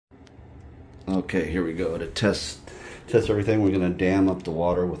Okay, here we go to test everything. We're gonna dam up the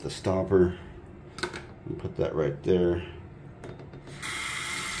water with a stopper and put that right there.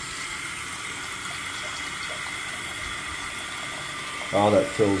 Oh, that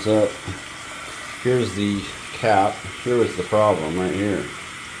fills up. Here's the cap. Here was the problem right here.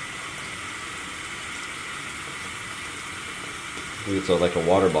 I think it's like a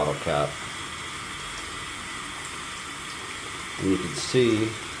water bottle cap. And you can see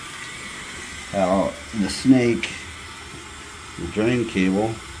how the snake, the drain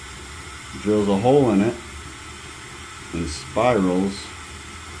cable, drills a hole in it and spirals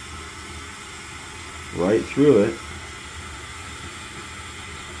right through it.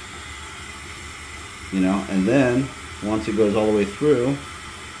 You know, and then once it goes all the way through,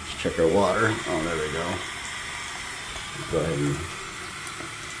 let's check our water. Oh, there we go. Let's go ahead and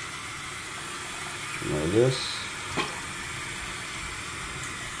try this.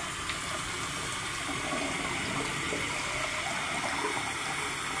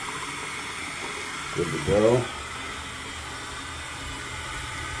 Good to go.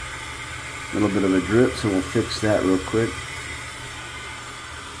 A little bit of a drip, so we'll fix that real quick.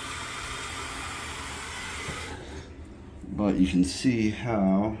 But you can see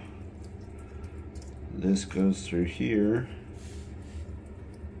how this goes through here.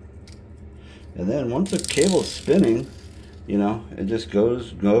 And then once the cable's spinning, you know, it just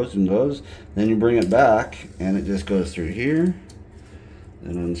goes and goes. Then you bring it back and it just goes through here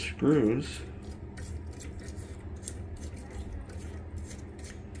and unscrews.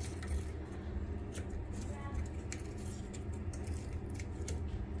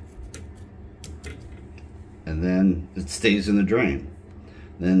 And then it stays in the drain.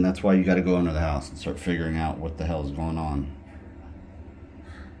 Then that's why you got to go into the house and start figuring out what the hell is going on.